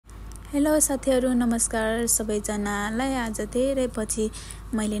Hello साथीहरू, नमस्कार सबैजनालाई। आज धेरै पछि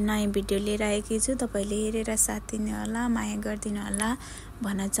मैले नयाँ भिडियो लिएर आएकी छु। तपाईले हेरेर साथ दिनु होला, माया गरिदिनु होला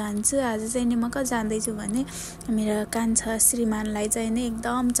भन्न चाहन्छु। आज चाहिँ नि म कहाँ जाँदैछु भने मेरो कान्छा श्रीमानलाई चाहिँ नि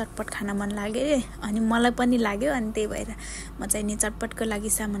एकदम चटपट खान मन लाग्यो अनि मलाई पनि लाग्यो। अनि त्यही भएर म चाहिँ नि चटपटको लागि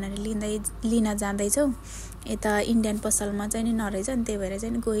सामानहरू लिन जाँदैछौँ। यता इन्डियन पसलमा चाहिँ नि नरहेछ, अनि त्यही भएर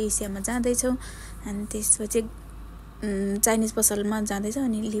चाहिँ गो एसियामा जाँदैछौँ। अनि त्यसपछि चाइनिज पसलमा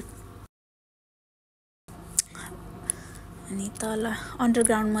जाँदैछौँ। अनि तल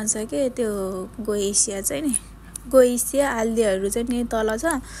अन्डरग्राउन्डमा छ के त्यो गो एसिया चाहिँ नि, गो एसिया आल्दीहरू चाहिँ नि तल छ।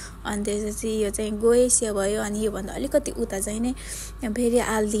 अनि त्यसपछि यो चाहिँ गो एसिया भयो। अनि योभन्दा अलिकति उता चाहिँ नि फेरि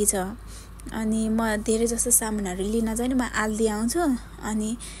आल्दी छ। अनि म धेरै जस्तो सामानहरू लिन चाहिँ नि म आल्दी आउँछु।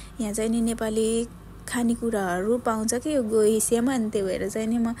 अनि यहाँ चाहिँ नि नेपाली खानेकुराहरू पाउँछ कि यो गो एसियामा। अनि त्यही भएर चाहिँ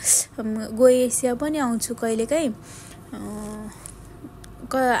नि म गो एसिया पनि आउँछु कहिलेकाहीँ।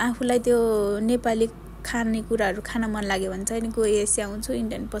 आफूलाई त्यो नेपाली खानेकुराहरू खान मन लाग्यो भने चाहिँ नि गो एसिया आउँछु,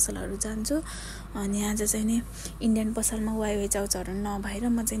 इन्डियन पसलहरू जान्छु। अनि आज चाहिँ नि इन्डियन पसलमा वाइवाई चाउचाउहरू नभएर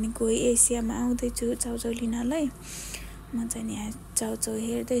म चाहिँ नि गो एसियामा आउँदैछु चाउचाउ लिनलाई। म चाहिँ नि यहाँ चाउचाउ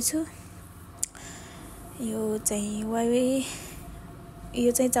हेर्दैछु। यो चाहिँ वाइवाई,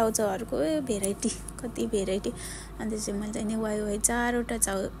 यो चाहिँ चाउचाउहरूको भेराइटी, कति भेराइटी। अनि त्यसपछि मैले चाहिँ नि वाइवाई 4वटा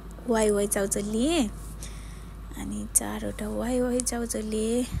वाइवाई चाउचाउ लिएँ। अनि 4वटा वाइवाई चाउचाउ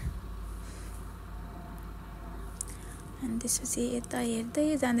लिएँ। अनि त्यसपछि यता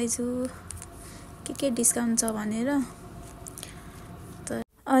हेर्दै जाँदैछु के डिस्काउन्ट छ भनेर।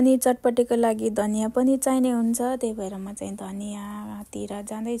 अनि चटपटेको लागि धनियाँ पनि चाहिने हुन्छ, त्यही भएर म चाहिँ धनियाँतिर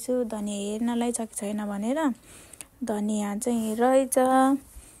जाँदैछु। धनियाँ हेर्नलाई छ कि छैन भनेर। धनियाँ चाहिँ रहेछ,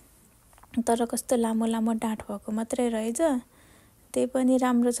 तर कस्तो लामो लामो डाँठ भएको मात्रै रहेछ। त्यही पनि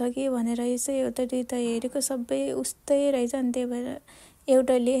राम्रो छ कि भनेर यसो एउटा दुईटा हेरेको, सबै उस्तै रहेछ। अनि त्यही भएर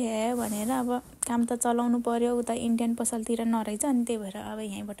एउटा लिएँ भनेर अब काम त चलाउनु पर्यो, उता इन्डियन पसलतिर नरहेछ। अनि त्यही भएर अब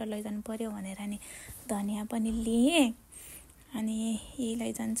यहीँबाट लैजानु पर्यो भनेर नि धनियाँ पनि लिएँ। अनि यही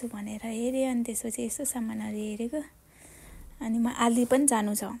लैजान्छु भनेर हेरेँ। अनि त्यसपछि यसो सामानहरू हेरेको। अनि म आल्दी पनि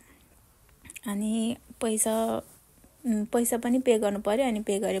जानु छ। अनि पैसा पनि पे गर्नु पर्यो। अनि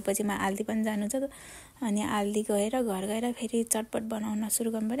पे गरेपछि म आल्दी पनि जानु छ। अनि आल्दी गएर घर गएर फेरि चटपट बनाउन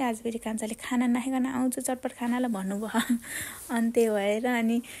सुरु गर्नु पर्यो। आज फेरि कान्छाले खाना नखाइकन आउँछु चटपट खानालाई भन्नुभयो। अनि त्यही भएर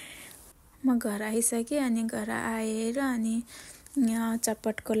अनि म घर आइसकेँ। अनि घर आएर अनि यहाँ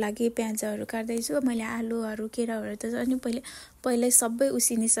चटपटको लागि प्याजहरू काट्दैछु। मैले आलुहरू केराहरू त अनि पहिल्यै सबै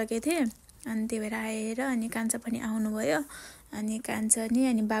उसिनिसकेको थिएँ। अनि त्यही भएर आएर अनि कान्छा पनि आउनुभयो। अनि कान्छा नि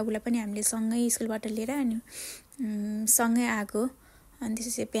अनि बाबुलाई पनि हामीले सँगै स्कुलबाट लिएर अनि सँगै आएको। अनि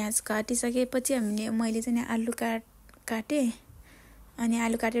त्यसपछि प्याज काटिसकेपछि मैले चाहिँ आलु काटेँ। अनि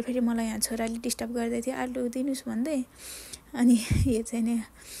आलु काटेर फेरि मलाई यहाँ छोराले डिस्टर्ब गर्दै थियो, आलु दिनुहोस् भन्दै। अनि यो चाहिँ नि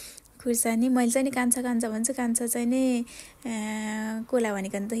खुर्सानी, मैले चाहिँ नि कान्छा भन्छु। कान्छा चाहिँ नि कोला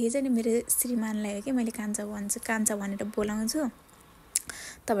भनेको त यो चाहिँ नि मेरो श्रीमानलाई हो कि मैले कान्छा भन्छु, कान्छा भनेर बोलाउँछु।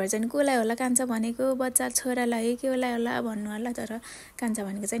 तपाईँहरू चाहिँ कोलाई होला कान्छा भनेको, बच्चा छोरालाई के होला भन्नु होला, तर कान्छा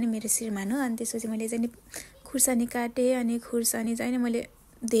भनेको चाहिँ नि मेरो श्रीमान हो। अनि त्यसपछि मैले चाहिँ नि खुर्सानी काटेँ। अनि खुर्सानी चाहिँ नि मैले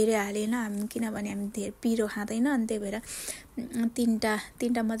धेरै हालेन, किनभने हामी धेरै पिरो खाँदैन। अनि त्यही भएर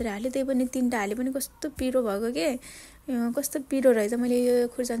तिनवटा मात्रै हालेँ। त्यही पनि 3वटा हाले पनि कस्तो पिरो भएको के, कस्तो पिरो रहेछ। मैले यो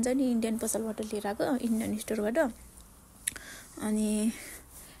खुर्सानी चाहिँ नि इन्डियन पसलबाट लिएर आएको, इन्डियन स्टोरबाट। अनि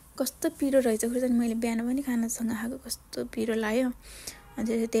कस्तो पिरो रहेछ खुर्सानी, मैले बिहान पनि खानासँग खाएको, कस्तो पिरो लाग्यो। अनि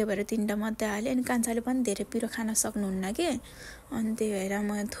त्यही भएर 3वटा मात्रै हालेँ। अनि कान्छाले पनि धेरै पिरो खान सक्नुहुन्न कि, अनि त्यही भएर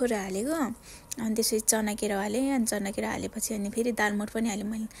म थोरै हालेको। अनि त्यसपछि चनाकेरा हालेँ। अनि चनाकेरा हालेपछि अनि फेरि दालमोठ पनि हालेँ।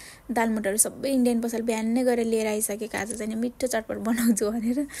 मैले दालमोठहरू सबै इन्डियन पसल बिहान नै गरेर लिएर आइसकेको, आज चाहिँ मिठो चटपट बनाउँछु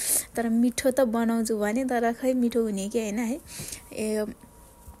भनेर। तर मिठो त बनाउँछु भने, तर खै मिठो हुने कि होइन है।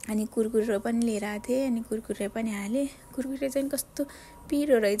 अनि कुरकुरे पनि लिएर आएको थिएँ। अनि कुरकुरे पनि हालेँ। कुरकुरे चाहिँ कस्तो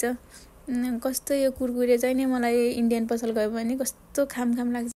पिरो रहेछ, कस्तो यो कुरकुरे चाहिँ नि मलाई इन्डियन पसल गयो भने कस्तो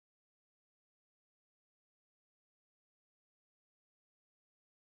खाम लाग्छ।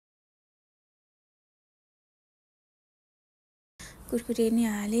 कुरकुरे नि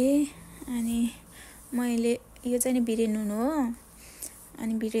हालेँ। अनि मैले यो चाहिँ नि बिरे नुन हो।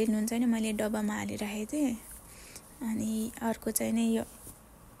 अनि बिरे नुन चाहिँ नि मैले डब्बामा हालिराखेको थिएँ। अनि अर्को चाहिँ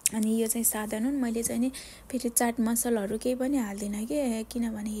नि यो चाहिँ सादा नुन। मैले चाहिँ नि फेरि चाट मसलाहरू केही पनि हाल्दिनँ कि,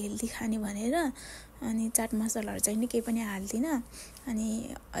 किनभने हेल्दी खाने भनेर। अनि चाट मसलाहरू चाहिँ नि केही पनि हाल्दिनँ।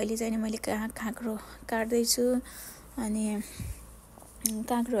 अनि अहिले चाहिँ नि मैले काँक्रो काट्दैछु। अनि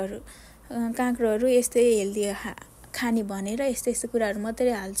काँक्रोहरू यस्तै हेल्दी खाने भनेर यस्तो कुराहरू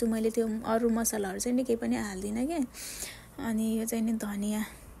मात्रै हाल्छु मैले। त्यो अरू मसलाहरू चाहिँ नि केही पनि हाल्दिनँ कि। अनि यो चाहिँ नि धनियाँ,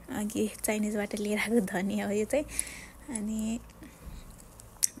 अघि चाइनिजबाट लिएर आएको धनियाँ हो यो चाहिँ। अनि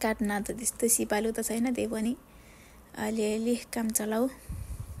काट्न त त्यस्तो सिपालु त छैन, त्यही पनि अलिअलि काम चलाऊ।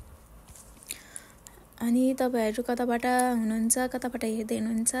 अनि तपाईहरु कताबाट हुनुहुन्छ, कताबाट हेर्दै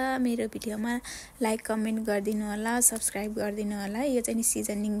हुनुहुन्छ, मेरो भिडियोमा लाइक कमेन्ट गरिदिनु होला, सब्स्क्राइब गरिदिनु होला। यो चाहिँ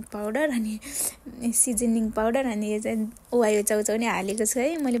सिजनिङ पाउडर अनि यो चाहिँ ओहायो चाउचाउ नै हालेको छु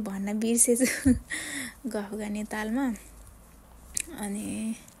है, मैले भन्न बिर्सेछु गफ गर्ने तालमा।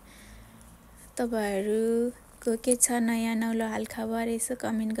 अनि तपाईहरुको के छ नयाँ नौलो हालखबर, यसो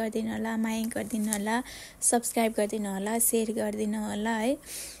कमेन्ट गरिदिनु होला, माया गरिदिनु होला, सब्स्क्राइब गरिदिनु होला, शेयर गरिदिनु होला है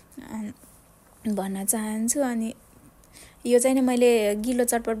भन्न चाहन्छु। अनि यो चाहिँ नि मैले गिलो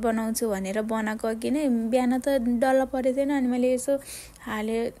चटपट बनाउँछु भनेर बनाएको अघि नै बिहान त डल्ल परेको थिएन, अनि मैले यसो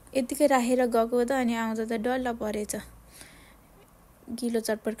हाले यतिकै राखेर गएको त अनि आउँछ त डल्ल परेछ। गिलो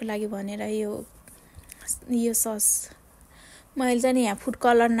चटपटको लागि भनेर यो सस मैले चाहिँ नि यहाँ फुड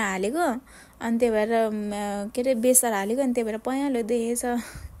कलर नहालेको, अनि त्यही भएर के अरे बेसर हालेको, अनि त्यही भएर पयालो देखेछ।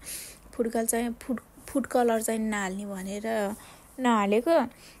 फुड कलर चाहिँ नहाल्ने भनेर नहालेको,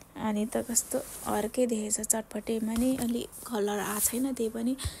 अनि त कस्तो अर्कै देखेछ। चटपटेमा नि अलि कलर आएको छैन, त्यही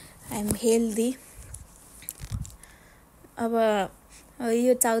पनि आइएम हेल्दी। अब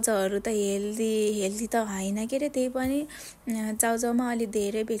यो चाउचाउहरू त हेल्दी त होइन के अरे, त्यही पनि चाउचाउमा अलि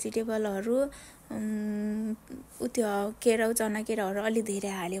धेरै भेजिटेबलहरू त्यो केराउ चना केराहरू अलि धेरै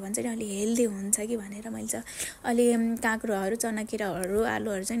हाल्यो भने चाहिँ अलि हेल्दी हुन्छ कि भनेर मैले चाहिँ अलि काँक्रोहरू चना केराहरू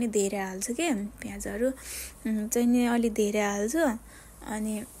आलुहरू चाहिँ नि धेरै हाल्छु के, प्याजहरू चाहिँ नि अलि धेरै हाल्छु।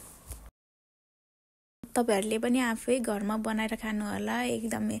 अनि तपाईहरुले पनि आफै घरमा बनाएर खानु होला,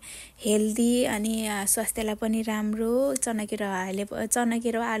 एकदमै हेल्दी अनि स्वास्थ्यलाई पनि राम्रो। चना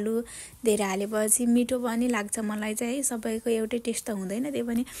केरा आलु धेरै हालेपछि मिठो पनि लाग्छ मलाई चाहिँ है, सबैको एउटै टेस्ट त हुँदैन, त्यही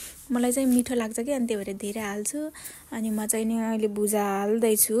पनि मलाई चाहिँ मिठो लाग्छ कि, अनि त्यही भएर धेरै हाल्छु। अनि म चाहिँ नि अहिले भुजा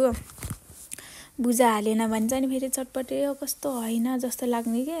हाल्दैछु। भुजा हालेन भने चाहिँ फेरि चटपटे कस्तो होइन जस्तो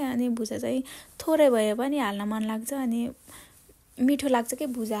लाग्ने के, अनि भुजा चाहिँ थोरै भए पनि हाल्न मन लाग्छ, अनि मिठो लाग्छ कि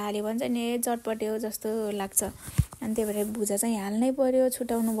भुजा हाल्यो भने चाहिँ नि चटपटे हो जस्तो लाग्छ। अनि त्यही भएर भुजा चाहिँ हाल्नै पर्यो,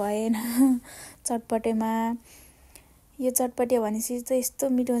 छुटाउनु भएन चटपटेमा। यो चटपटे भनेपछि चाहिँ यस्तो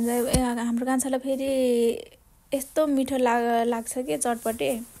मिठो हुन्छ, हाम्रो कान्छालाई फेरि यस्तो मिठो लाग्छ कि चटपटे।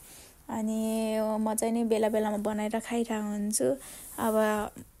 अनि म चाहिँ नि बेला बेलामा बनाएर खाइरहेको हुन्छु। अब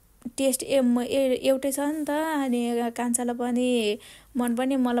टेस्ट एउटै छ नि त, अनि कान्छालाई पनि मन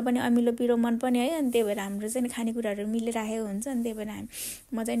पनि मलाई पनि अमिलो पिरो मन पनि है, अनि त्यही भएर हाम्रो चाहिँ खानेकुराहरू मिलिरहेको हुन्छ। अनि त्यही भएर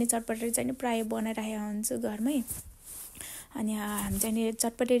म चाहिँ नि चटपटे चाहिँ नि प्रायः बनाइरहेको हुन्छु घरमै। अनि हामी चाहिँ नि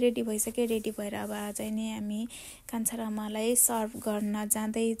चटपटे रेडी भइसक्यो, रेडी भएर अब चाहिँ नि हामी कान्छा र मलाई सर्भ गर्न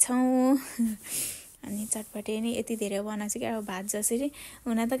जाँदैछौँ। अनि चटपटे नि यति धेरै बनाएको छु कि अब भात जसरी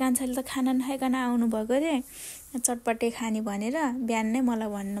हुन त कान्छाले त खाना नखाइकन आउनुभएको अरे चटपटे खाने भनेर, बिहान नै मलाई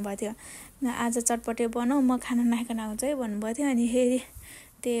भन्नुभएको थियो आज चटपटे बनाऊ, म खाना नखाइकन आउँछु है भन्नुभएको थियो। अनि फेरि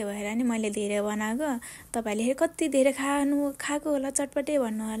त्यही भएर नि मैले धेरै बनाएको, तपाईँहरूले कति धेरै खाएको होला चटपटे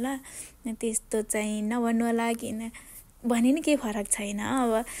भन्नु होला, त्यस्तो चाहिँ नभन्नु होला, किन भने नि केही फरक छैन।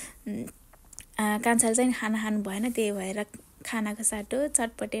 अब कान्छाले चाहिँ खाना खानु भएन, त्यही भएर खानाको साटो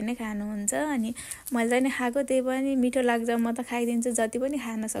चटपटे नै खानुहुन्छ। अनि मैले चाहिँ खाएको, त्यही पनि मिठो लाग्छ, म त खाइदिन्छु जति पनि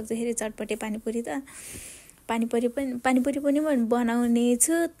खान सक्छु। फेरि चटपटे पानीपुरी पनि बनाउने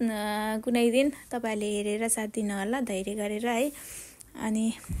छु कुनै दिन, तपाईँहरूले हेरेर साथ दिनु होला, धैर्य गरेर है। अनि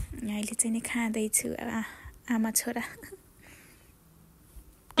अहिले चाहिँ नि खाँदैछु आमा छोरा।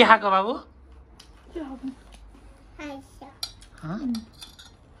 के खाएको बाबु?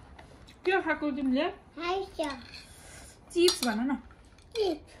 के खाएको तिमीले? चिप्स भन न।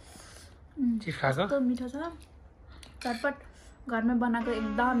 चिप्स खाएको? कस्तो मिठो छ, चटपट घरमै बनाएको,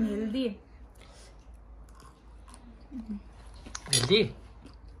 एकदम हेल्दी। हेल्दी?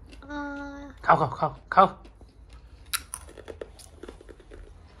 खाऊ खाऊ खाऊ खाऊ।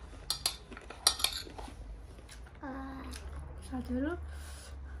 साथीहरू